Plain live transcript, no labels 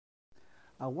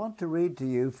I want to read to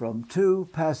you from two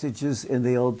passages in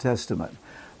the Old Testament.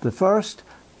 The first,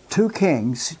 2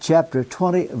 Kings, chapter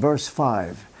 20, verse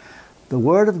 5. The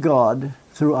Word of God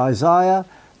through Isaiah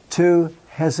to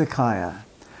Hezekiah.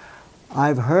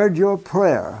 I've heard your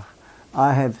prayer.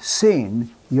 I have seen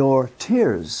your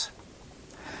tears.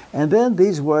 And then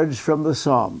these words from the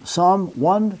Psalm, Psalm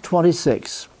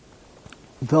 126.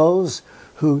 Those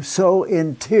who sow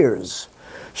in tears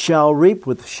shall reap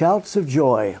with shouts of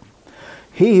joy.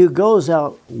 He who goes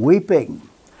out weeping,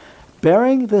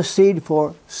 bearing the seed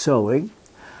for sowing,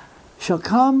 shall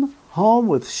come home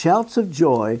with shouts of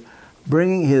joy,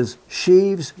 bringing his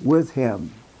sheaves with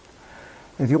him.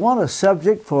 If you want a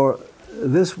subject for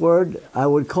this word, I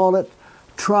would call it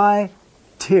try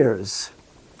tears.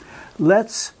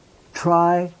 Let's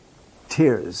try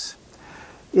tears.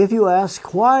 If you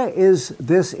ask, why is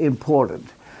this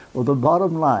important? Well, the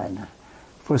bottom line,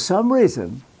 for some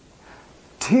reason,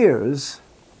 tears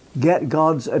get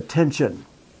God's attention.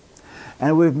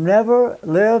 And we've never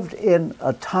lived in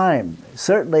a time,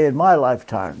 certainly in my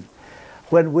lifetime,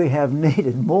 when we have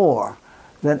needed more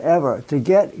than ever to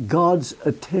get God's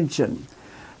attention.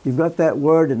 You've got that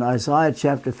word in Isaiah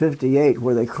chapter 58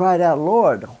 where they cried out,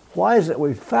 Lord, why is it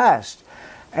we fast?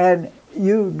 And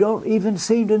you don't even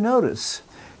seem to notice.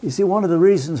 You see, one of the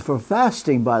reasons for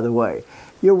fasting, by the way,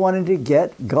 you're wanting to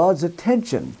get God's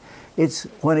attention. It's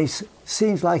when he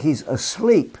seems like he's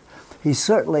asleep. He's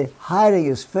certainly hiding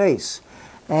his face.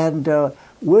 And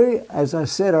we, as I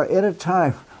said, are in a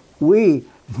time we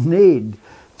need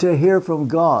to hear from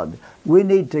God. We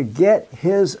need to get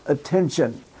his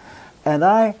attention. And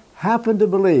I happen to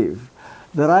believe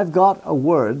that I've got a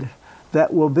word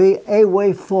that will be a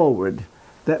way forward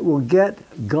that will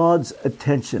get God's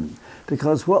attention.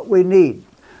 Because what we need,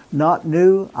 not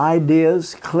new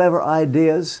ideas, clever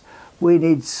ideas, we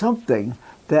need something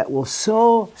that will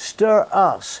so stir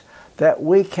us that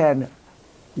we can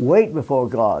wait before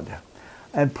God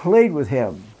and plead with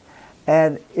him.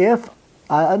 And if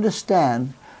I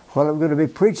understand what I'm going to be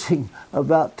preaching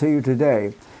about to you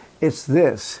today, it's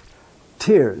this: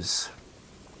 tears.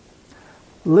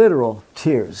 Literal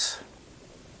tears.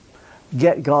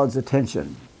 Get God's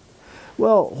attention.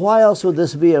 Well, why else would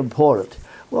this be important?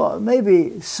 Well,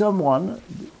 maybe someone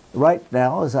right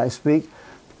now, as I speak,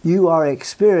 you are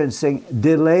experiencing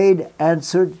delayed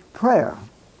answered prayer.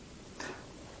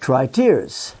 Try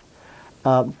tears.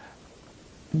 Do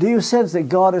you sense that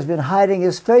God has been hiding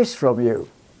his face from you?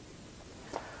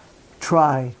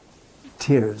 Try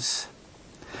tears.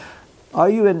 Are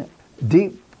you in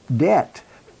deep debt?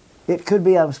 It could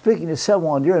be I'm speaking to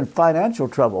someone, you're in financial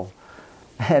trouble,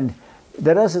 and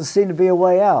there doesn't seem to be a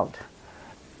way out.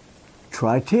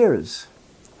 Try tears.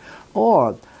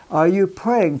 Or are you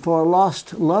praying for a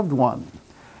lost loved one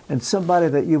and somebody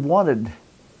that you've wanted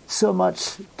so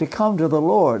much to come to the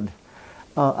Lord?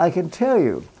 I can tell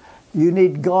you, you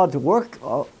need God to work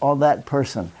on that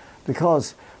person,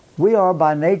 because we are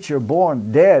by nature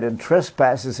born dead in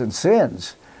trespasses and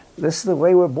sins. This is the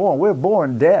way we're born. We're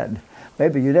born dead.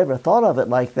 Maybe you never thought of it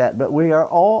like that, but we are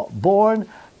all born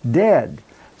dead,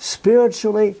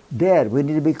 spiritually dead. We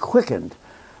need to be quickened.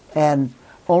 And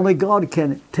only God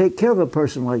can take care of a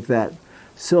person like that.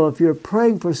 So if you're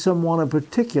praying for someone in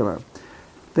particular,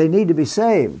 they need to be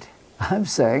saved. I'm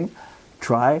saying,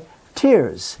 try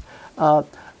tears. Are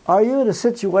you in a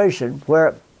situation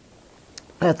where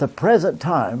at the present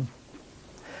time,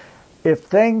 if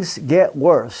things get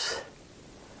worse,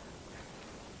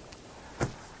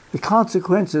 the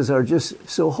consequences are just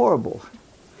so horrible,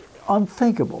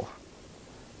 unthinkable?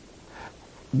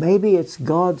 Maybe it's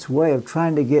God's way of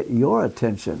trying to get your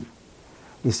attention.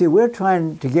 You see, we're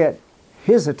trying to get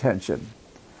his attention.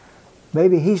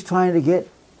 Maybe he's trying to get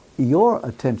your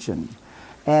attention.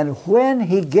 And when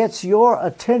he gets your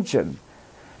attention,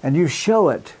 and you show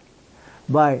it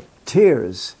by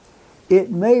tears, it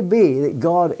may be that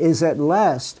God is at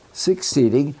last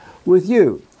succeeding with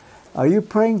you. Are you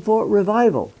praying for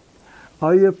revival?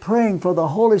 Are you praying for the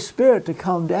Holy Spirit to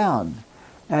come down?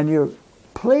 And you're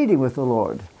pleading with the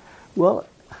Lord? Well,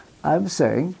 I'm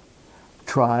saying,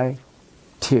 try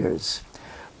tears.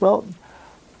 Well,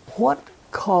 what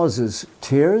causes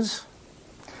tears?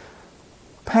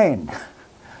 Pain.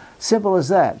 Simple as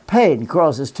that. Pain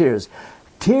causes tears.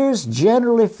 Tears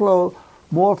generally flow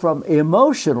more from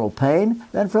emotional pain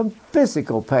than from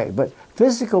physical pain, but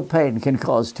physical pain can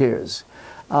cause tears.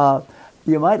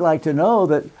 You might like to know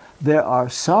that there are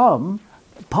some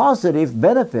positive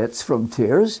benefits from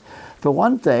tears. For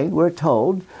one thing, we're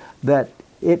told that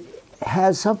it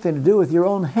has something to do with your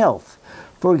own health.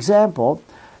 For example,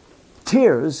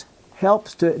 tears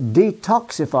helps to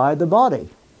detoxify the body.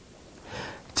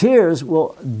 Tears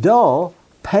will dull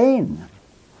pain.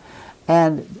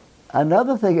 And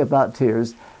another thing about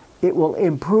tears, it will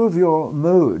improve your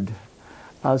mood.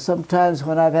 Sometimes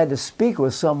when I've had to speak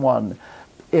with someone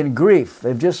in grief,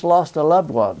 they've just lost a loved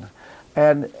one,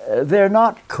 and they're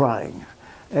not crying.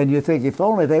 And you think, if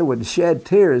only they would shed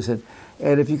tears, and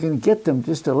if you can get them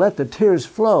just to let the tears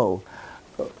flow,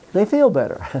 they feel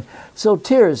better. So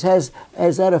tears has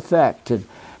that effect.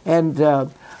 And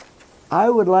I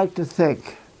would like to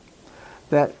think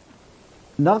that,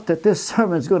 not that this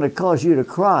sermon is going to cause you to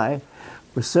cry,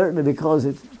 or certainly because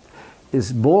it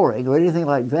is boring or anything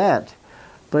like that,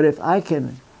 but if I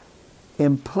can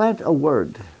implant a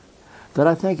word that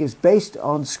I think is based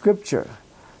on Scripture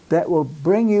that will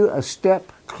bring you a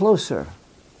step closer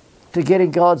to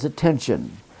getting God's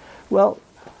attention. Well,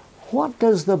 what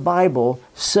does the Bible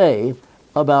say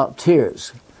about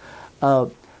tears?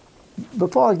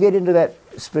 Before I get into that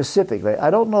specifically, I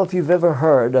don't know if you've ever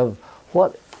heard of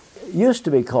what used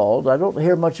to be called, I don't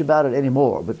hear much about it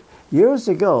anymore, but years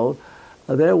ago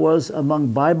there was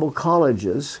among Bible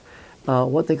colleges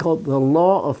what they called the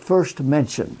law of first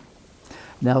mention.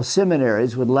 Now,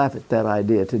 seminaries would laugh at that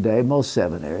idea today, most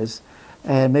seminaries,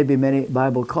 and maybe many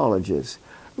Bible colleges.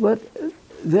 But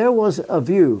there was a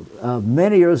view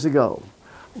many years ago,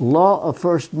 law of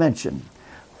first mention.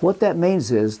 What that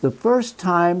means is the first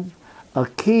time a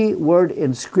key word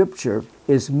in Scripture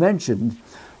is mentioned,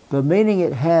 the meaning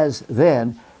it has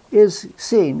then is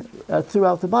seen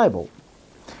throughout the Bible.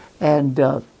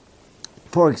 And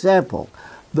for example,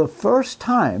 the first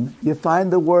time you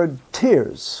find the word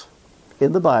tears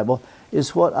in the Bible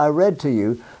is what I read to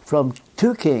you from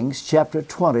 2 Kings chapter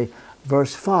 20,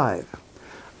 verse 5.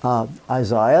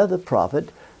 Isaiah the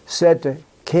prophet said to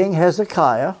King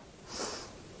Hezekiah,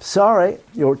 "Sorry,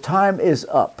 your time is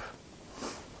up.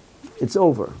 It's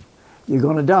over. You're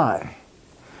going to die."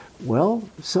 Well,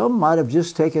 some might have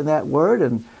just taken that word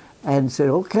and said,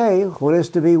 okay, what is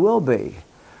to be will be.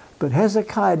 But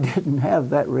Hezekiah didn't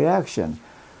have that reaction.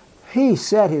 He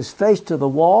set his face to the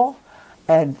wall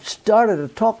and started to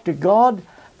talk to God,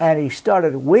 and he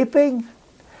started weeping.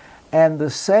 And the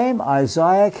same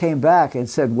Isaiah came back and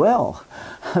said, well,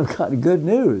 I've got good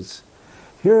news.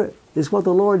 Here is what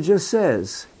the Lord just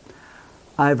says.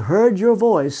 I've heard your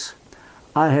voice.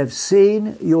 I have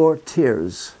seen your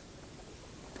tears.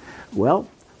 Well,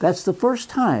 that's the first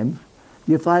time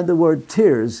you find the word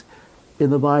tears in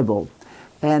the Bible.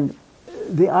 And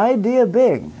the idea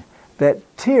being that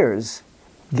tears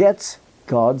gets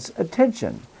God's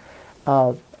attention.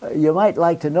 You might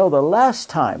like to know the last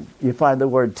time you find the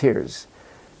word tears.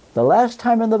 The last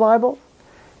time in the Bible,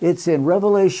 it's in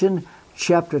Revelation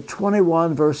chapter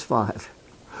 21, verse 5,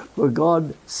 where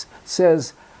God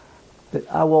says that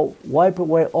I will wipe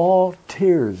away all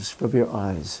tears from your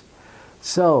eyes.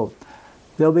 So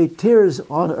there'll be tears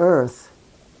on earth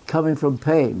coming from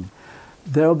pain.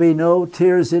 There'll be no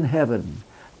tears in heaven.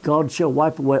 God shall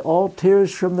wipe away all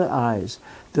tears from their eyes.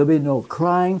 There'll be no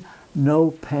crying,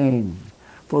 no pain,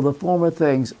 for the former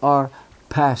things are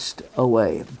passed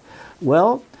away.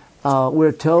 Well,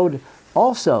 we're told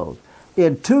also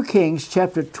in 2 Kings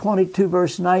chapter 22,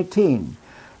 verse 19,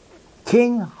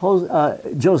 King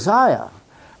Josiah,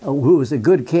 who was a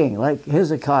good king like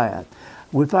Hezekiah,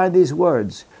 we find these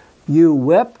words, "You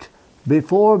wept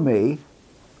before me,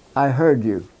 I heard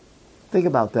you." Think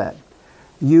about that.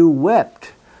 You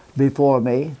wept before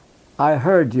me, I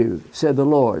heard you, said the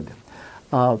Lord.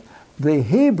 The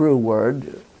Hebrew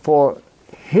word for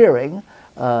hearing,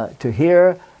 to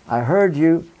hear, I heard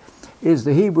you, is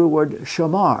the Hebrew word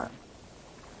shamar.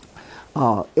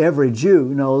 Every Jew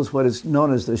knows what is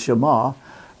known as the Shema.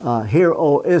 Hear,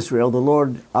 O Israel, the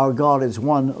Lord our God is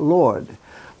one Lord.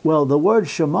 Well, the word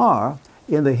shamar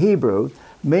in the Hebrew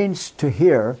means to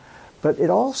hear, but it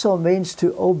also means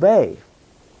to obey.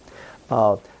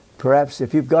 Perhaps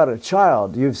if you've got a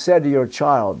child, you've said to your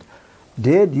child,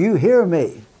 "Did you hear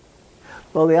me?"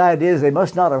 Well, the idea is they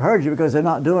must not have heard you because they're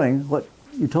not doing what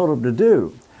you told them to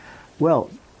do. Well,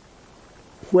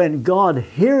 when God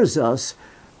hears us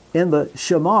in the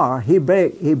shamar,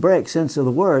 Hebraic sense of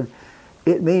the word,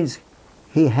 it means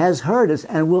He has heard us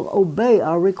and will obey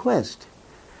our request.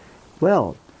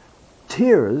 Well,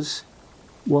 tears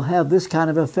will have this kind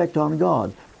of effect on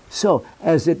God. So,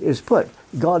 as it is put,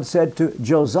 God said to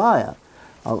Josiah,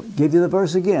 I'll give you the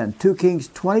verse again, 2 Kings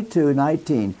 22,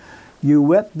 19, "You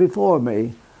wept before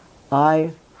me,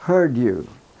 I heard you."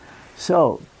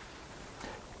 So,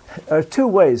 there are two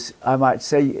ways, I might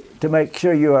say, to make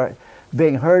sure you are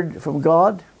being heard from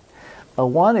God.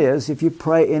 One is if you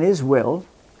pray in His will.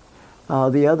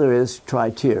 The other is try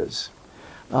tears.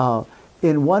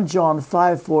 In 1 John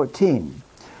 5:14,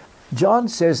 John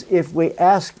says if we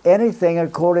ask anything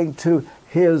according to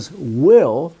his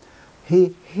will,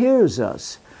 he hears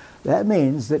us. That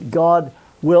means that God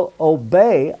will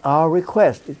obey our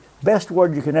request. Best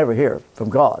word you can ever hear from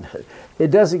God. It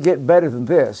doesn't get better than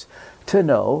this, to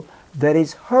know that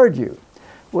he's heard you.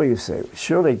 Well, you say,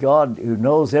 surely God, who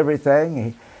knows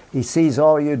everything, he sees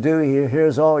all you do, he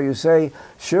hears all you say,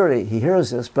 surely he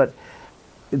hears us. But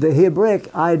the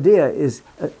Hebraic idea is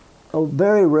a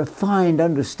very refined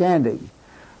understanding.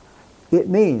 It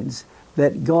means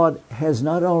that God has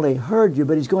not only heard you,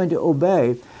 but he's going to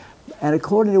obey. And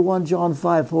according to 1 John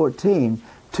 5:14,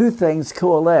 two things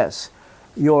coalesce: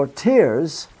 your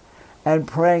tears and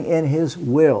praying in his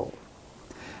will.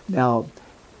 Now,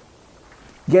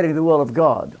 getting the will of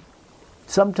God.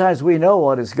 Sometimes we know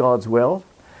what is God's will,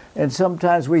 and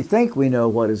sometimes we think we know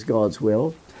what is God's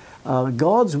will.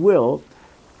 God's will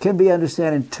can be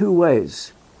understood in two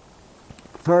ways.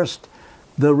 First,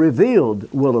 the revealed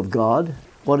will of God.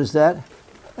 What is that?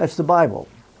 That's the Bible.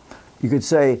 You could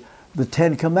say the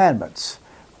Ten Commandments.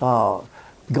 God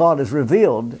has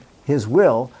revealed his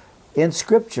will in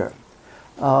Scripture.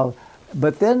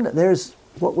 But then there's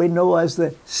what we know as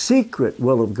the secret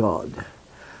will of God.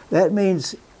 That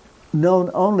means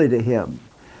known only to him.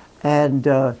 And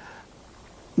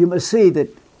you must see that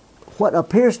what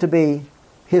appears to be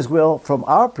his will from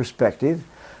our perspective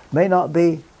may not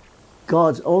be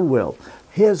God's own will.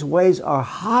 His ways are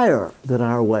higher than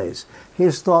our ways.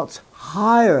 His thoughts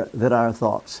higher than our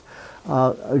thoughts.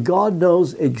 God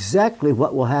knows exactly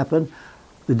what will happen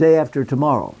the day after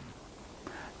tomorrow.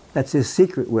 That's his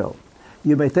secret will.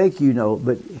 You may think you know,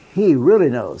 but he really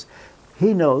knows.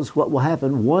 He knows what will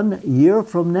happen 1 year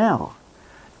from now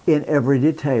in every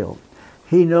detail.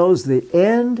 He knows the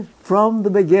end from the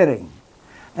beginning.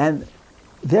 And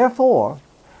therefore,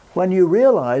 when you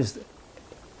realize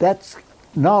that's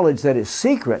knowledge that is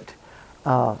secret,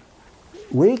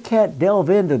 we can't delve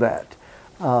into that.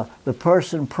 The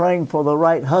person praying for the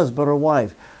right husband or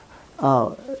wife,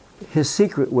 his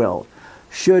secret will.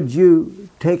 Should you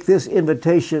take this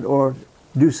invitation or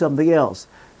do something else?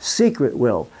 Secret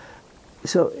will.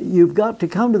 So you've got to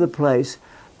come to the place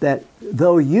that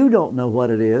though you don't know what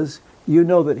it is, you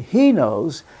know that he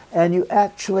knows, and you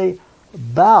actually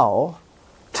bow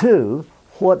to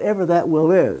whatever that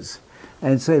will is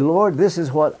and say, Lord, this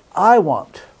is what I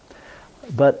want,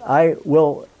 but I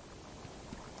will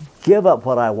give up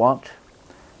what I want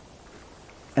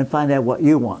and find out what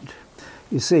you want.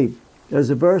 You see,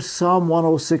 there's a verse, Psalm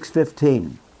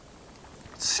 106:15.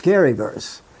 Scary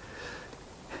verse.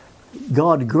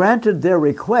 God granted their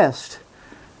request,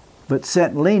 but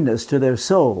sent leanness to their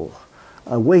soul,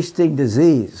 a wasting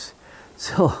disease.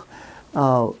 So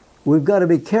we've got to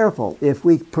be careful. If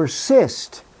we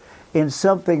persist in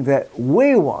something that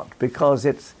we want because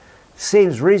it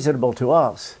seems reasonable to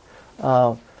us,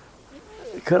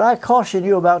 could I caution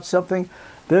you about something?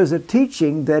 There's a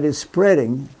teaching that is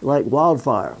spreading like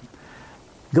wildfire.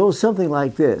 Goes something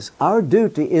like this: our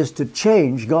duty is to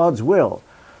change God's will.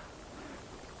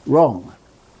 Wrong.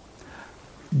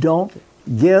 Don't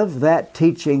give that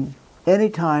teaching any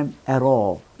time at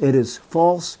all. It is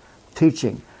false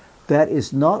teaching. That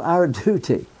is not our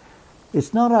duty.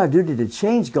 It's not our duty to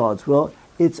change God's will.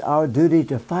 It's our duty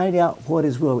to find out what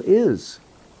his will is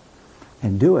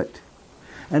and do it.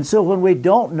 And so when we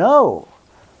don't know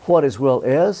what his will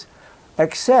is,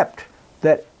 accept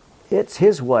that it's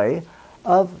his way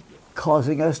of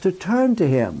causing us to turn to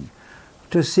him,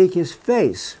 to seek his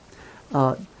face.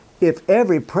 If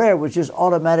every prayer was just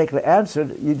automatically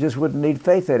answered, you just wouldn't need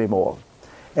faith anymore.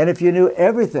 And if you knew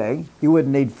everything, you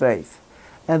wouldn't need faith.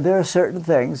 And there are certain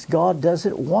things God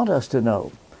doesn't want us to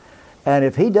know. And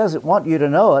if he doesn't want you to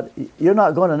know it, you're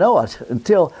not going to know it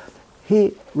until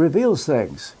he reveals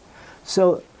things.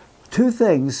 So, two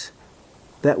things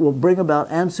that will bring about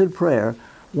answered prayer.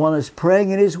 One is praying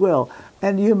in his will.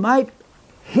 And you might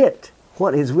hit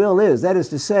what his will is. That is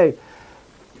to say,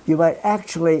 you might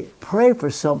actually pray for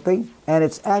something and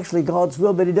it's actually God's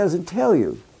will, but he doesn't tell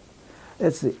you.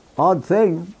 It's the odd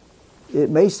thing. It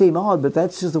may seem odd, but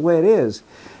that's just the way it is.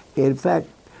 In fact,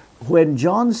 when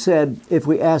John said, if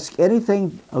we ask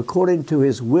anything according to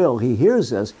his will, he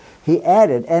hears us, he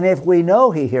added, and if we know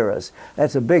he hears us.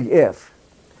 That's a big if.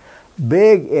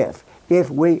 Big if. If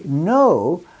we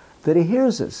know that he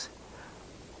hears us.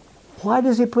 Why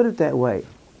does he put it that way?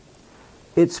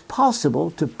 It's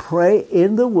possible to pray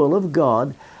in the will of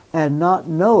God and not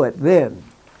know it then.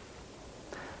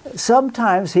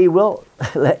 Sometimes he will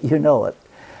let you know it.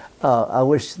 I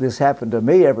wish this happened to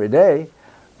me every day.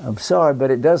 I'm sorry,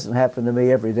 but it doesn't happen to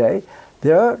me every day.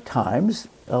 There are times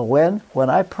when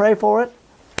I pray for it,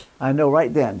 I know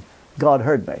right then God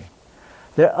heard me.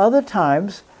 There are other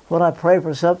times when I pray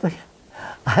for something,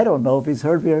 I don't know if he's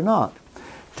heard me or not.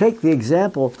 Take the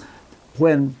example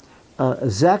when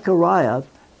Zechariah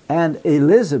and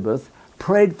Elizabeth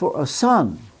prayed for a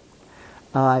son.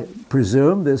 I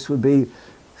presume this would be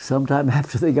sometime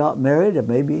after they got married, or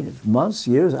maybe months,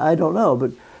 years, I don't know.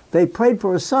 But they prayed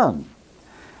for a son,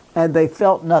 and they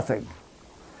felt nothing.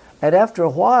 And after a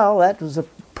while, that was a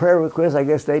prayer request. I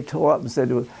guess they tore up and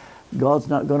said, well, God's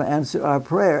not going to answer our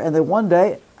prayer. And then one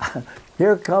day,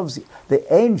 here comes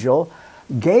the angel,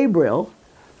 Gabriel.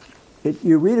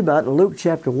 You read about it in Luke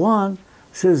chapter 1,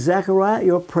 says, Zechariah,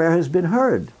 your prayer has been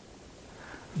heard.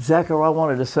 Zechariah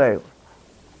wanted to say,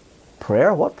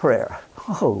 prayer? What prayer?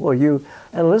 Oh, well, you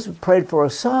and Elizabeth prayed for a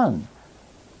son.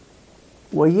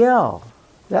 Well, yeah,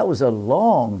 that was a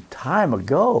long time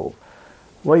ago.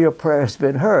 Well, your prayer has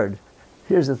been heard.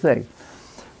 Here's the thing.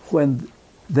 When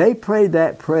they prayed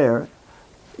that prayer,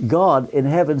 God in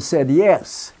heaven said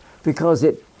yes, because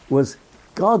it was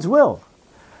God's will.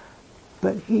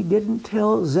 But he didn't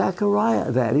tell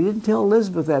Zechariah that. He didn't tell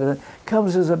Elizabeth that. And it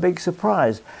comes as a big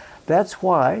surprise. That's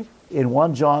why in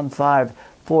 1 John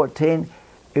 5:14,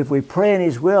 if we pray in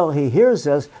his will, he hears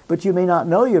us, but you may not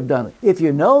know you've done it. If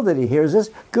you know that he hears us,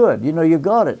 good, you know you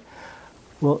got it.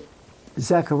 Well,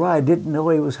 Zechariah didn't know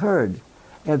he was heard.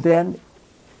 And then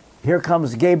here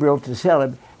comes Gabriel to tell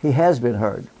him he has been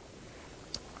heard.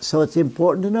 So it's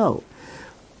important to know.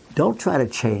 Don't try to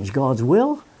change God's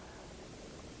will.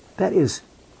 That is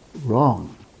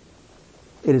wrong.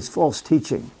 It is false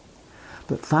teaching.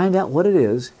 But find out what it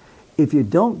is. If you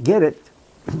don't get it,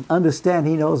 understand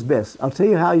he knows best. I'll tell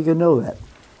you how you can know that.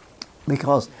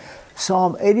 Because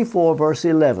Psalm 84 verse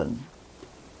 11.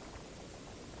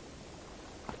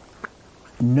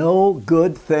 No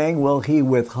good thing will he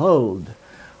withhold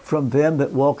from them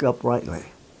that walk uprightly.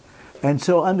 And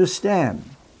so understand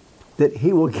that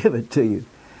he will give it to you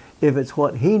if it's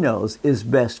what he knows is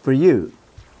best for you.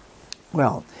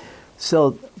 Well,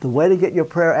 so the way to get your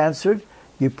prayer answered,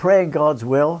 you pray in God's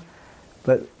will,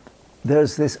 but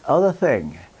there's this other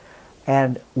thing,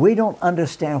 and we don't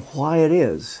understand why it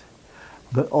is.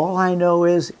 But all I know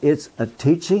is it's a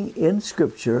teaching in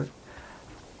Scripture.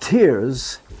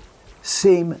 Tears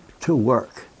seem to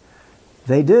work.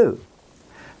 They do.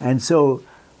 And so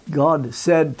God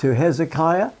said to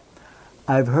Hezekiah,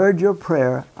 I've heard your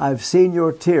prayer, I've seen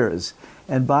your tears.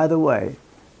 And by the way,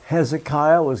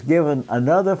 Hezekiah was given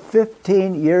another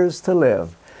 15 years to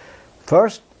live.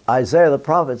 First, Isaiah the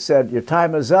prophet said, your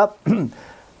time is up.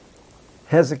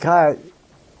 Hezekiah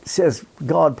says,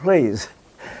 God, please.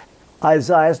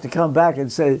 Isaiah has to come back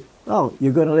and say, oh,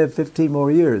 you're going to live 15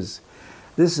 more years.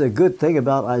 This is a good thing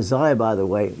about Isaiah, by the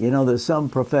way. You know, there's some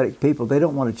prophetic people, they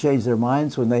don't want to change their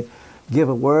minds when they give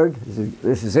a word.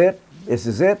 This is it. This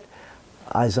is it.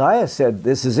 Isaiah said,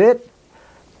 this is it.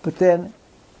 But then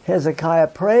Hezekiah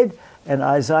prayed, and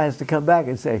Isaiah has to come back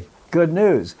and say, good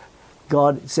news.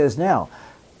 God says now,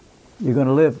 you're going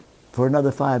to live for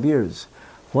another 5 years.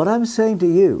 What I'm saying to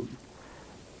you,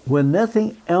 when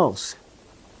nothing else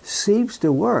seems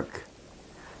to work,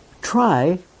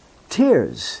 try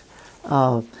tears.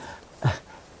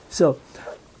 So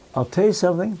I'll tell you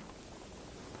something.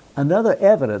 Another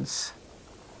evidence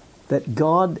that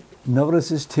God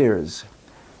notices tears.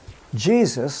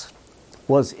 Jesus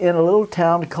was in a little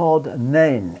town called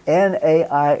Nain,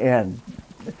 N-A-I-N.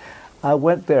 I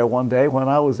went there one day when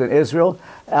I was in Israel,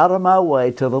 out of my way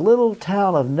to the little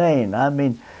town of Nain. I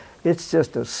mean, it's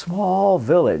just a small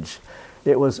village.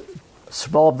 It was a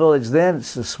small village then,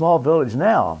 it's a small village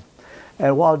now.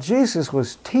 And while Jesus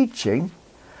was teaching,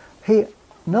 he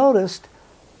noticed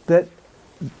that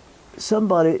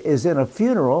somebody is in a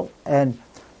funeral and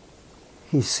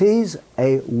he sees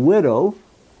a widow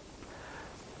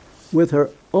with her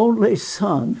only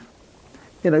son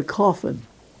in a coffin.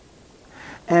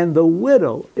 And the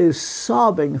widow is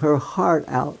sobbing her heart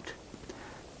out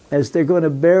as they're going to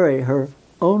bury her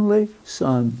only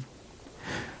son.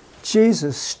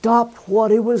 Jesus stopped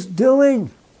what he was doing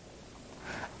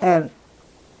and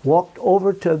walked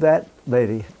over to that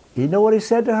lady. You know what he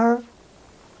said to her?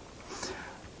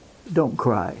 Don't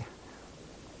cry.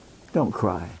 Don't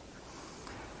cry.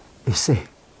 You see,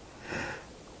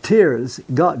 tears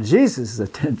got Jesus'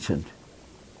 attention.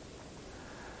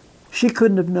 She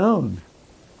couldn't have known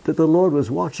that the Lord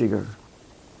was watching her.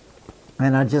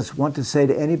 And I just want to say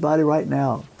to anybody right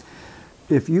now,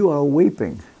 if you are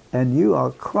weeping and you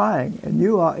are crying and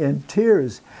you are in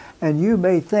tears and you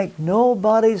may think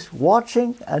nobody's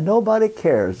watching and nobody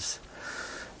cares,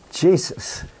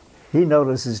 Jesus, he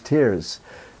notices tears.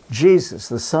 Jesus,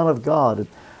 the Son of God,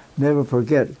 never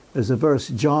forget, there's a verse,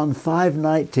 John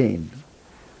 5:19.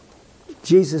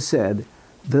 Jesus said,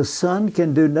 The Son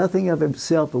can do nothing of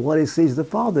himself but what he sees the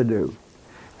Father do.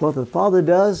 What the Father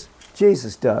does,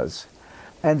 Jesus does.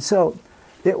 And so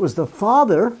it was the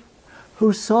Father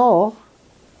who saw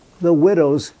the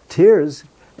widow's tears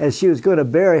as she was going to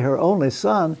bury her only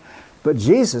son, but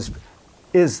Jesus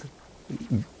is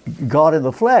God in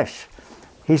the flesh.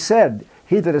 He said,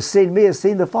 "He that has seen me has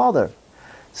seen the Father."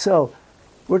 So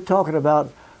we're talking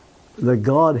about the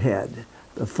Godhead,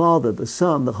 the Father, the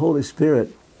Son, the Holy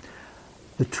Spirit,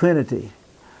 the Trinity.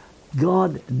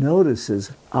 God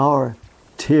notices our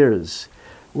tears.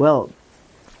 Well,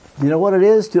 you know what it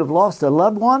is to have lost a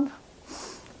loved one?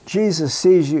 Jesus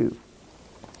sees you.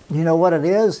 You know what it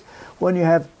is when you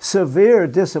have severe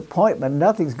disappointment,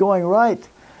 nothing's going right,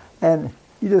 and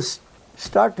you just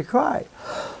start to cry.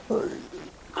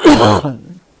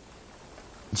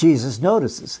 Jesus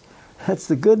notices. That's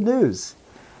the good news.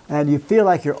 And you feel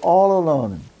like you're all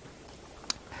alone.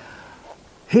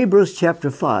 Hebrews chapter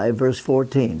 5, verse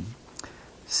 14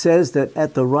 says that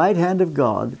at the right hand of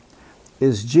God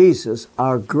is Jesus,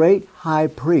 our great high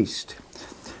priest.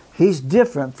 He's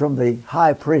different from the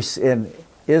high priests in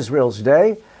Israel's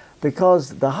day,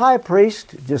 because the high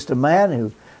priest, just a man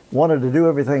who wanted to do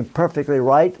everything perfectly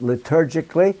right,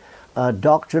 liturgically,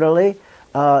 doctrinally,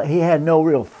 he had no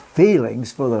real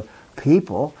feelings for the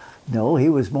people. No, he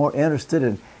was more interested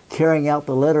in carrying out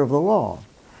the letter of the law.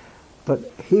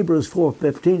 But Hebrews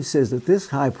 4:15 says that this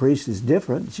high priest is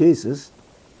different, Jesus.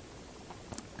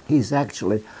 He's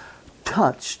actually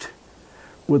touched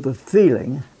with the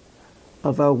feeling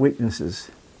of our weaknesses.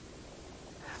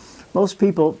 Most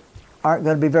people aren't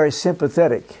going to be very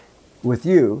sympathetic with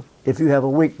you if you have a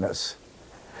weakness.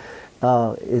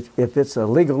 If it's a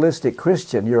legalistic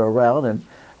Christian you're around and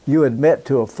you admit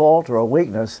to a fault or a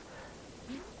weakness,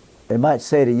 they might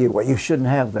say to you, "Well, you shouldn't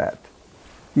have that.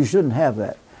 You shouldn't have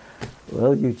that."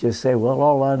 Well, you just say, "Well,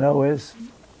 all I know is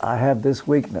I have this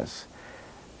weakness."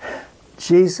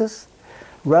 Jesus,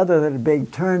 rather than being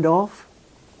turned off,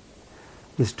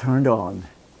 is turned on.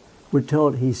 We're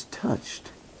told he's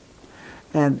touched.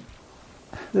 And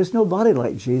there's nobody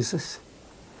like Jesus.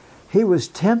 He was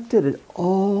tempted at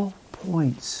all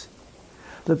points.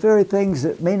 The very things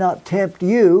that may not tempt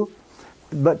you,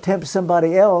 but tempt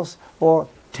somebody else, or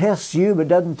tests you but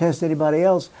doesn't test anybody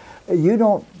else, you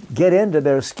don't get into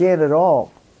their skin at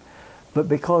all. But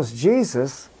because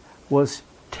Jesus was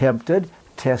tempted,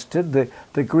 tested,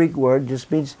 the Greek word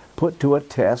just means put to a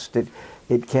test.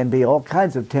 It can be all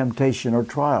kinds of temptation or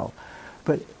trial.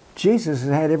 But Jesus has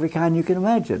had every kind you can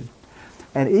imagine.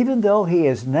 And even though he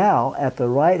is now at the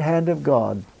right hand of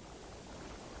God,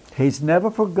 he's never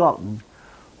forgotten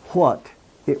what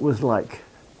it was like.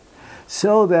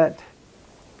 So that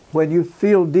when you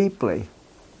feel deeply,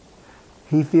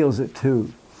 he feels it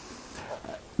too.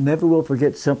 Never will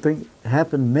forget something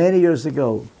happened many years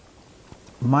ago.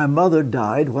 My mother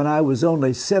died when I was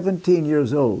only 17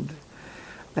 years old.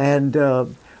 And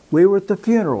we were at the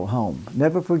funeral home.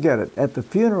 Never forget it. At the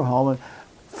funeral home, and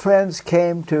friends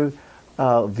came to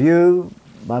view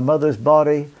my mother's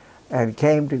body and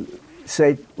came to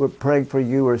say, "We're praying for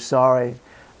you, we're sorry."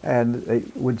 And they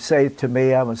would say to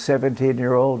me, I'm a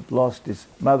 17-year-old, lost his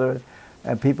mother,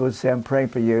 and people would say, "I'm praying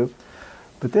for you."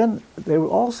 But then they were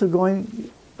also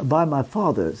going by my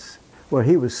father's, where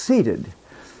he was seated.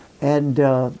 And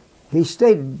he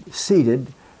stayed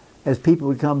seated as people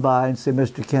would come by and say,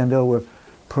 "Mr. Kendall, we're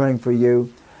praying for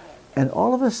you." And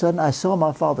all of a sudden, I saw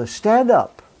my father stand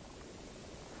up.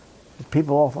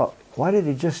 People all thought, why did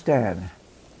he just stand?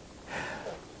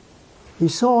 He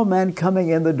saw a man coming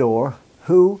in the door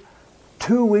who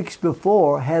 2 weeks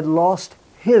before had lost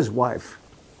his wife.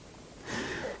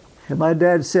 And my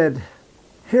dad said,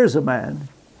 "Here's a man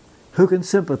who can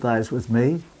sympathize with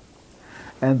me."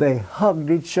 And they hugged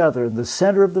each other in the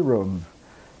center of the room,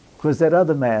 because that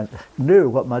other man knew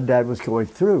what my dad was going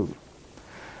through.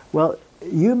 Well,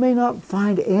 you may not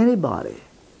find anybody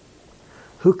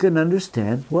who can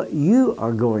understand what you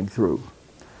are going through,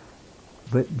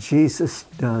 but Jesus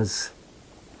does.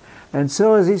 And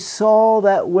so as he saw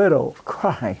that widow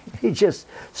crying, he just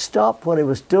stopped what he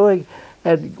was doing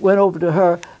and went over to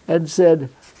her and said,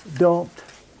 "Don't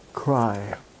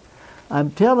cry." I'm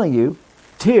telling you,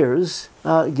 tears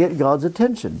get God's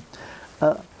attention.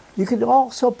 You can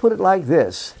also put it like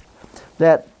this,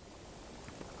 that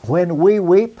when we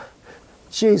weep,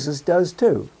 Jesus does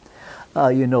too.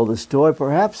 You know the story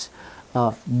perhaps.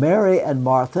 Mary and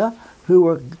Martha, who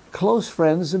were close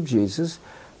friends of Jesus,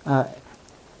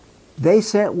 they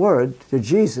sent word to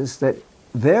Jesus that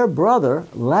their brother,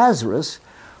 Lazarus,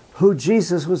 who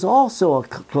Jesus was also a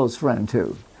close friend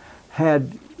to,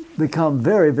 had become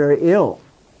very, very ill.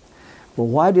 Well,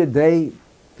 why did they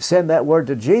send that word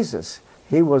to Jesus.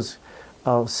 He was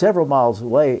several miles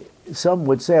away. Some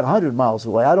would say 100 miles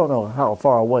away. I don't know how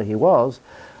far away he was.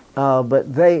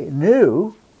 But they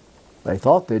knew, they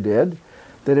thought they did,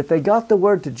 that if they got the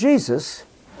word to Jesus,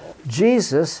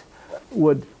 Jesus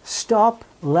would stop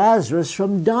Lazarus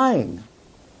from dying.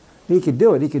 He could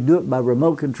do it. He could do it by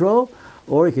remote control,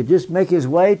 or he could just make his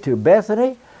way to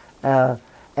Bethany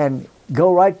and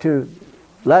go right to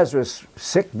Lazarus'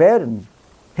 sick bed and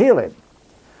heal him.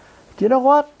 Do you know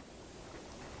what?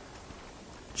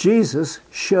 Jesus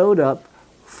showed up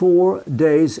 4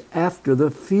 days after the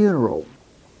funeral.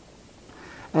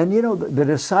 And you know, the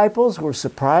disciples were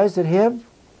surprised at him.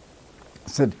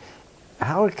 Said,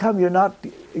 how come you're not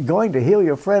going to heal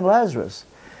your friend Lazarus?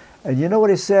 And you know what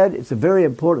he said? It's a very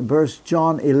important verse,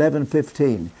 John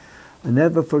 11:15. I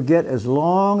never forget, as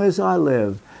long as I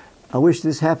live, I wish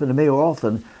this happened to me more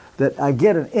often, that I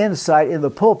get an insight in the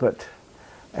pulpit.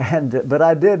 But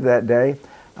I did that day.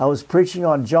 I was preaching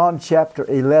on John chapter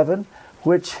 11,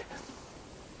 which,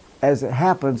 as it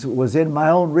happens, was in my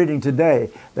own reading today.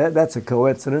 That's a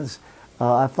coincidence.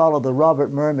 I followed the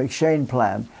Robert Murray McShane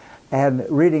plan. And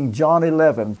reading John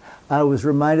 11, I was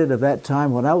reminded of that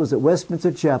time when I was at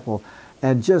Westminster Chapel,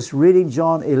 and just reading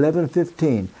John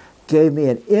 11:15 gave me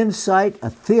an insight, a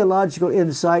theological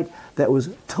insight that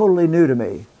was totally new to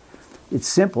me. It's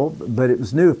simple, but it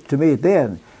was new to me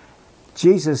then.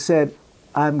 Jesus said,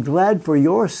 I'm glad for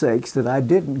your sakes that I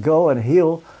didn't go and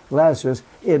heal Lazarus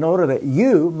in order that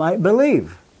you might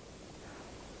believe.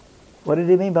 What did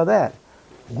he mean by that?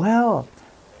 Well,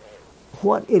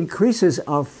 what increases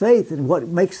our faith and what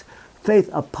makes faith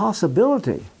a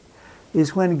possibility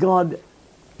is when God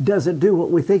doesn't do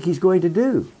what we think he's going to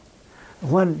do.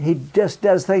 When he just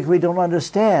does things we don't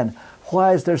understand.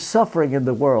 Why is there suffering in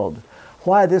the world?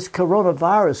 Why this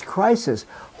coronavirus crisis?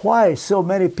 Why so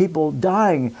many people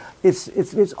dying? It's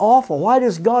awful. Why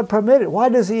does God permit it? Why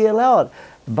does he allow it?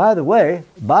 By the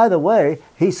way,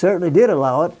 he certainly did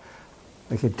allow it.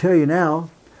 I can tell you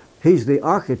now, he's the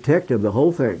architect of the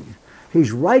whole thing.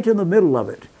 He's right in the middle of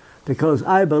it, because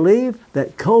I believe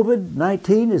that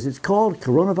COVID-19, as it's called,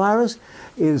 coronavirus,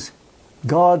 is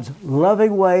God's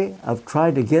loving way of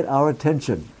trying to get our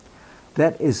attention.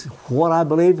 That is what I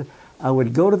believe. I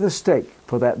would go to the stake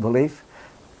for that belief.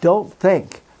 Don't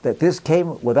think that this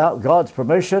came without God's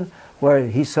permission, where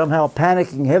he's somehow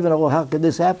panicking in heaven, oh, how could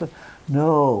this happen?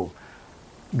 No.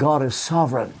 God is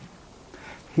sovereign.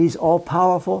 He's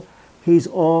all-powerful. He's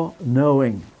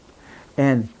all-knowing.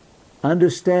 And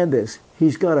understand this.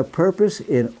 He's got a purpose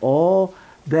in all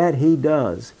that he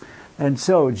does. And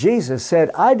so Jesus said,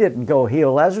 I didn't go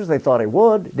heal Lazarus. They thought he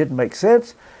would. It didn't make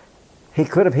sense. He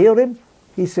could have healed him.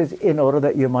 He says, in order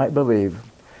that you might believe.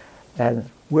 And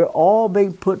we're all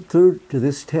being put through to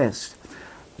this test.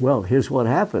 Well, here's what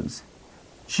happens.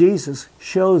 Jesus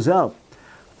shows up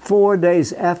 4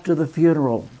 days after the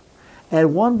funeral.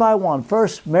 And one by one,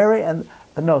 first Martha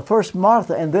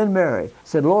and then Mary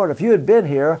said, Lord, if you had been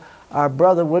here, our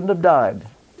brother wouldn't have died.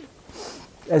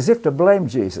 As if to blame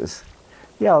Jesus.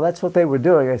 Yeah, that's what they were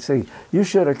doing. I say, you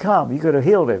should have come. You could have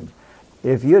healed him.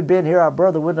 If you had been here, our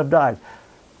brother wouldn't have died.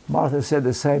 Martha said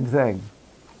the same thing.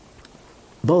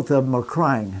 Both of them are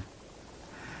crying.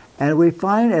 And we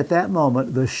find at that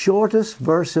moment the shortest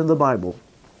verse in the Bible.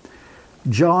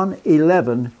 John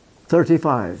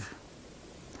 11:35.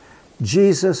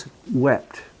 Jesus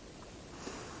wept.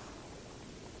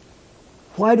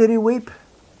 Why did he weep?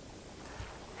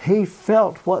 He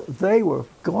felt what they were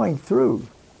going through.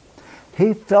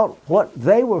 He felt what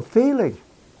they were feeling.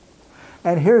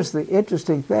 And here's the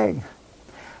interesting thing.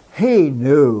 He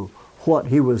knew what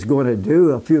he was going to do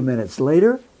a few minutes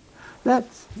later.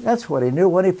 That's what he knew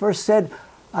when he first said,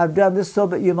 I've done this so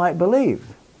that you might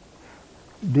believe.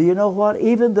 Do you know what?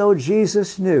 Even though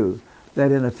Jesus knew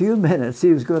that in a few minutes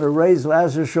he was going to raise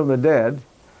Lazarus from the dead,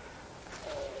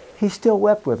 he still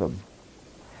wept with him.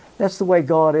 That's the way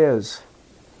God is.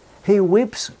 He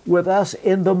weeps with us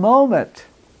in the moment.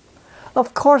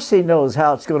 Of course he knows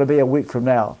how it's going to be a week from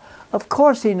now. Of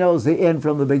course he knows the end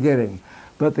from the beginning.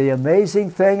 But the amazing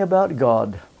thing about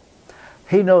God,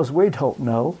 he knows we don't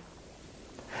know.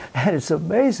 And it's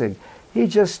amazing. He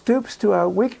just stoops to our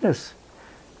weakness.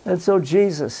 And so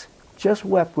Jesus just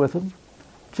wept with them.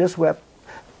 Just wept.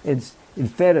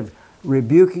 Instead of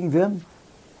rebuking them,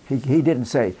 he didn't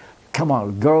say, come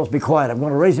on, girls, be quiet. I'm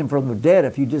going to raise him from the dead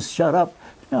if you just shut up.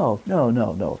 No.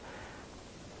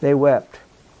 They wept.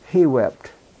 He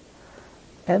wept.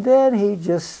 And then he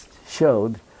just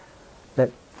showed that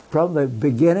from the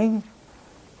beginning,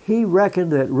 he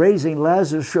reckoned that raising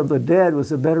Lazarus from the dead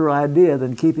was a better idea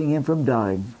than keeping him from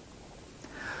dying.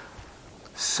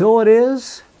 So it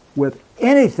is with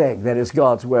anything that is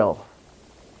God's will.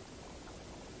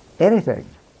 Anything.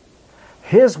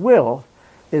 His will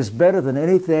is better than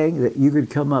anything that you could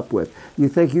come up with. You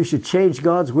think you should change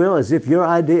God's will as if your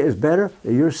idea is better,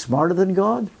 that you're smarter than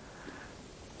God?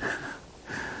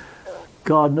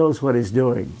 God knows what He's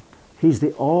doing. He's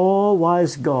the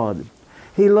all-wise God.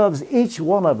 He loves each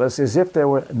one of us as if there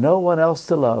were no one else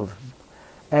to love.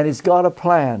 And He's got a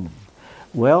plan.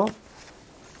 Well,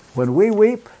 when we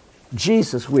weep,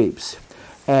 Jesus weeps.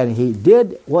 And He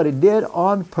did what He did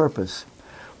on purpose.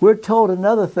 We're told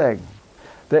another thing,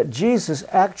 that Jesus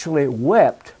actually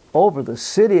wept over the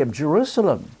city of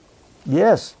Jerusalem.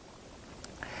 Yes.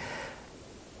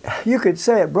 You could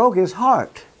say it broke His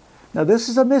heart. Now this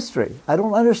is a mystery. I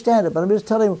don't understand it, but I'm just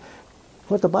telling you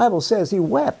what the Bible says. He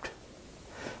wept.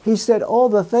 He said, all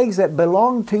the things that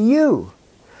belong to you,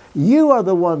 you are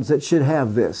the ones that should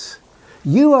have this.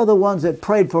 You are the ones that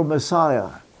prayed for Messiah.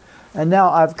 And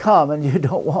now I've come and you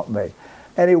don't want me.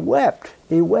 And He wept.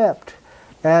 He wept.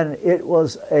 And it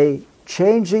was a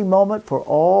changing moment for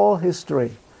all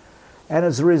history. And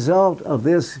as a result of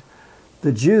this,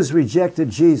 the Jews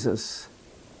rejected Jesus,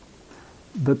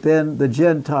 but then the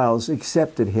Gentiles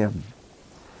accepted Him.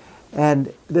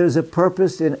 And there's a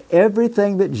purpose in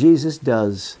everything that Jesus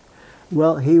does.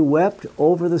 Well, He wept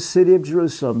over the city of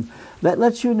Jerusalem. That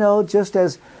lets you know, just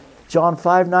as John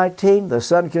 5:19, the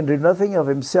Son can do nothing of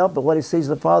Himself but what He sees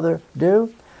the Father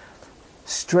do.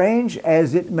 Strange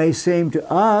as it may seem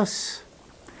to us,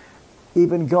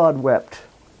 even God wept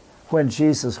when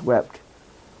Jesus wept,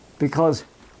 because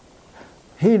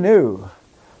He knew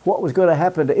what was going to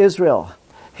happen to Israel.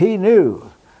 He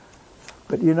knew.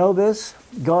 But you know this?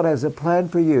 God has a plan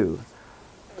for you.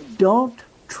 Don't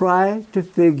try to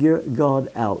figure God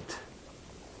out.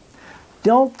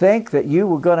 Don't think that you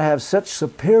were going to have such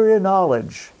superior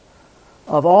knowledge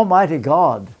of Almighty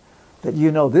God that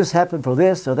you know this happened for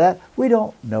this or that. We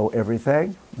don't know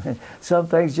everything. Some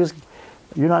things just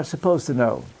you're not supposed to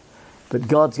know. But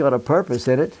God's got a purpose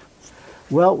in it.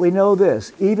 Well, we know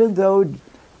this. Even though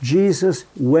Jesus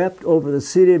wept over the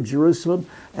city of Jerusalem,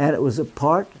 and it was a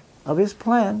part of His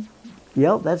plan.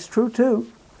 Yep, that's true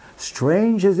too.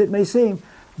 Strange as it may seem,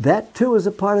 that too is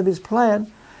a part of His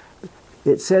plan.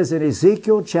 It says in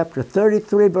Ezekiel chapter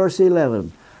 33, verse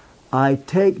 11, I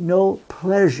take no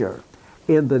pleasure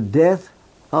in the death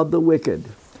of the wicked.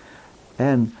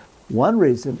 And one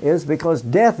reason is because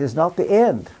death is not the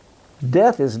end.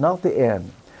 Death is not the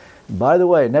end. By the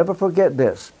way, never forget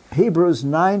this. Hebrews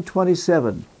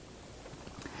 9:27.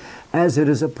 As it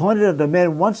is appointed unto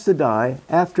men once to die,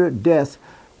 after death,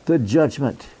 the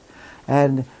judgment.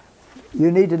 And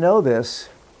you need to know this.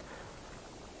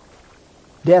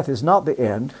 Death is not the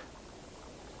end.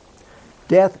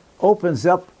 Death opens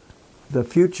up the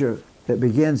future that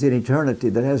begins in eternity,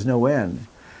 that has no end.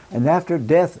 And after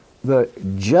death, the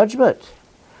judgment.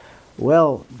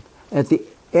 Well, at the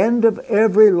end of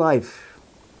every life,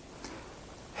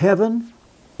 heaven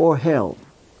or hell.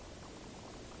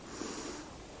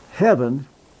 Heaven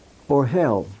or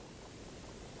hell.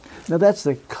 Now that's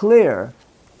the clear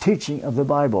teaching of the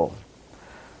Bible.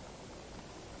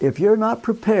 If you're not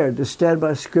prepared to stand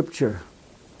by Scripture,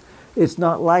 it's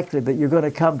not likely that you're going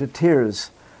to come to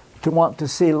tears to want to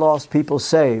see lost people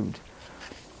saved,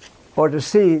 or to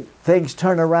see things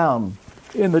turn around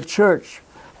in the church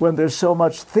when there's so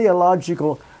much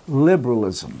theological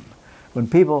liberalism, when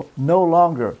people no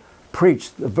longer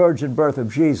preach the virgin birth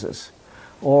of Jesus,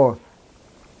 or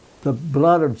the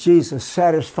blood of Jesus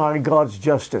satisfying God's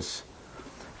justice,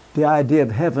 the idea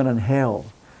of heaven and hell.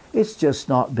 It's just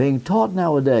not being taught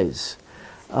nowadays.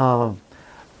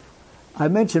 I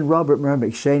mentioned Robert Murray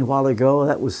M'Cheyne a while ago.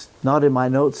 That was not in my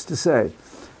notes to say,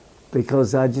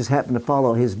 because I just happened to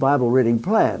follow his Bible reading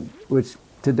plan, which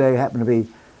today happened to be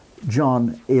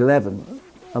John 11,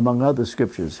 among other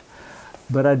scriptures.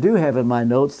 But I do have in my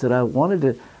notes that I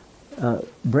wanted to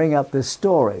bring up this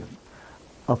story.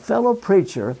 A fellow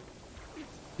preacher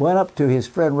went up to his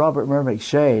friend Robert Murray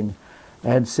M'Cheyne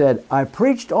and said, I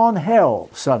preached on hell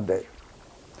Sunday.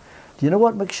 Do you know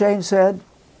what M'Cheyne said?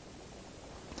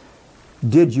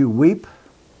 Did you weep?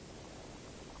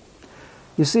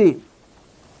 You see,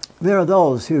 there are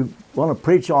those who want to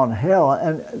preach on hell,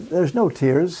 and there's no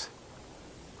tears.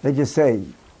 They just say,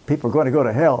 people are going to go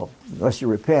to hell unless you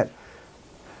repent.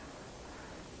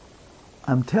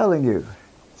 I'm telling you,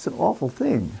 it's an awful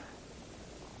thing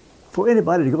for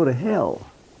anybody to go to hell.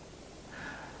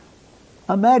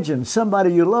 Imagine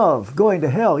somebody you love going to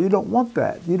hell. You don't want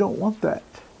that. You don't want that.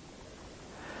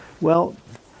 Well,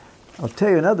 I'll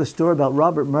tell you another story about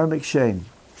Robert Murray M'Cheyne.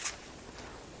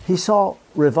 he saw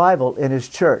revival in his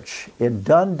church in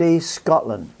Dundee,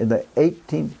 Scotland in the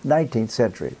 19th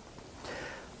century.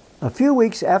 A few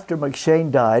weeks after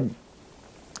McCheyne died,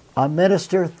 a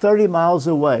minister 30 miles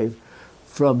away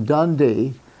from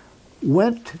Dundee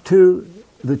went to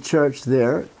the church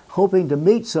there hoping to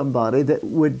meet somebody that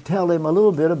would tell him a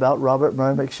little bit about Robert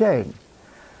Murray McCheyne.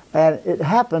 And it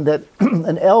happened that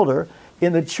an elder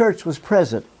in the church was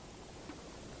present.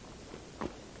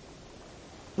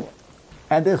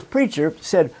 And this preacher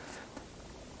said,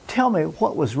 "Tell me,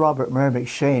 what was Robert Murray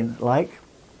McCheyne like?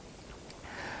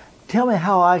 Tell me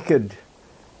how I could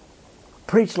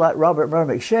preach like Robert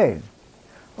Murray McCheyne."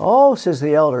 "Oh," says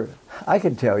the elder, "I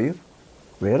can tell you."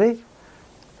 "Really?"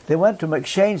 They went to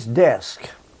McCheyne's desk,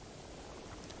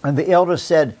 and the elder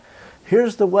said,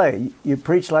 "Here's the way you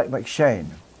preach like McCheyne.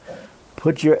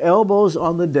 Put your elbows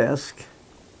on the desk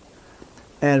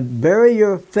and bury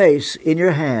your face in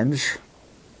your hands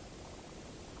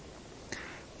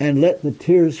and let the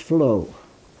tears flow."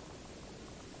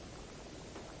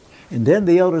 And then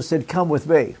the elder said, "Come with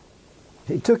me."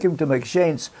 He took him to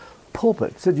McCheyne's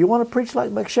pulpit. Said, "You want to preach like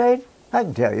McCheyne? I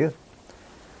can tell you.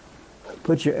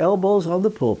 Put your elbows on the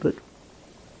pulpit,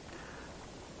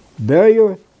 bury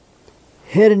your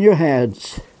head in your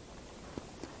hands,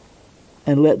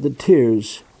 and let the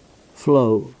tears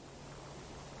flow."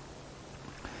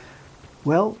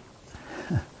 Well,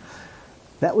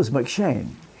 that was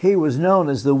McCheyne. He was known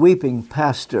as the weeping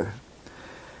pastor.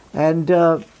 And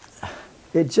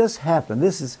it just happened.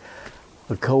 This is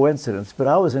a coincidence, but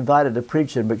I was invited to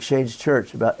preach in McCheyne's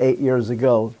church about 8 years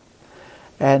ago.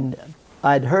 And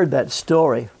I'd heard that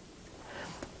story.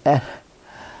 And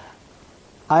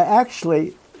I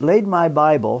actually laid my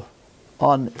Bible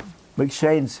on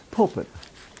McCheyne's pulpit.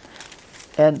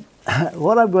 And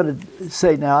what I'm going to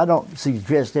say now, I don't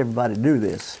suggest everybody do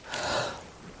this.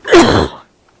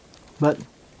 But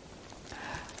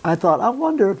I thought, I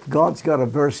wonder if God's got a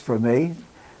verse for me.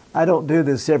 I don't do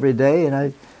this every day,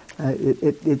 and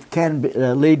it can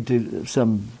lead to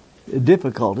some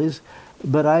difficulties,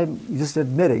 but I'm just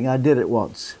admitting I did it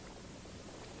once.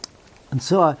 And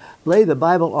so I laid the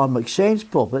Bible on McCheyne's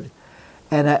pulpit,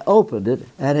 and I opened it,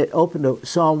 and it opened to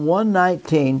Psalm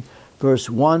 119, verse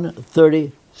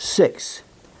 136.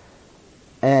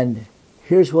 And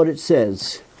here's what it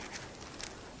says.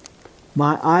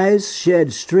 "My eyes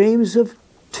shed streams of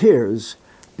tears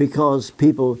because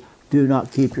people do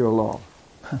not keep your law."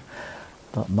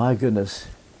 But my goodness,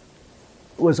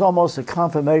 it was almost a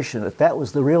confirmation that that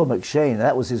was the real McCheyne.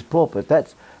 That was his pulpit.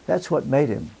 That's what made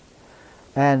him.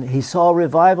 And he saw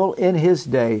revival in his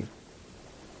day.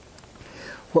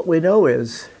 What we know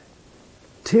is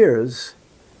tears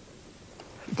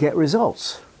get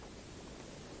results.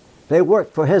 They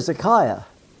worked for Hezekiah.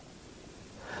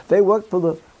 They worked for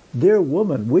the dear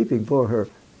woman weeping for her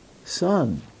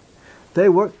son. They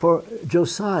worked for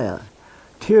Josiah.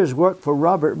 Tears worked for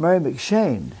Robert Murray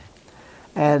McCheyne.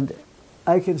 And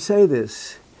I can say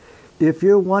this, if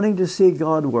you're wanting to see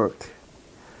God work,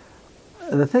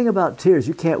 the thing about tears,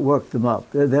 you can't work them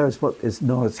up. There's what is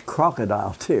known as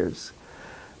crocodile tears.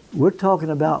 We're talking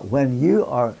about when you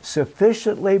are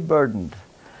sufficiently burdened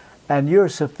and you're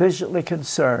sufficiently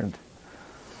concerned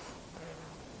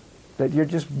that you're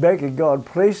just begging God,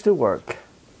 please to work.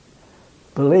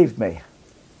 Believe me,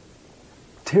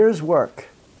 tears work.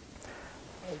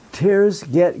 Tears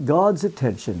get God's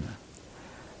attention.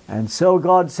 And so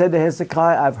God said to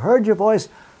Hezekiah, "I've heard your voice,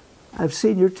 I've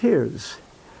seen your tears."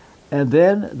 And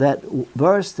then that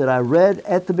verse that I read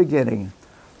at the beginning,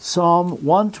 Psalm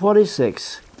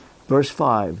 126, verse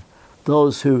 5,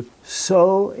 "Those who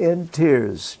sow in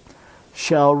tears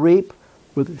shall reap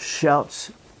with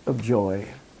shouts of joy."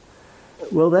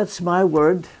 Well, that's my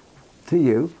word to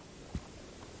you.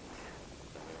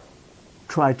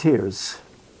 Try tears.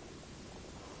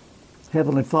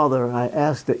 Heavenly Father, I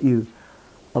ask that you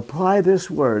apply this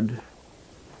word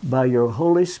by your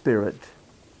Holy Spirit.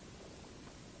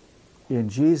 In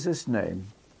Jesus' name,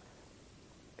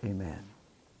 amen.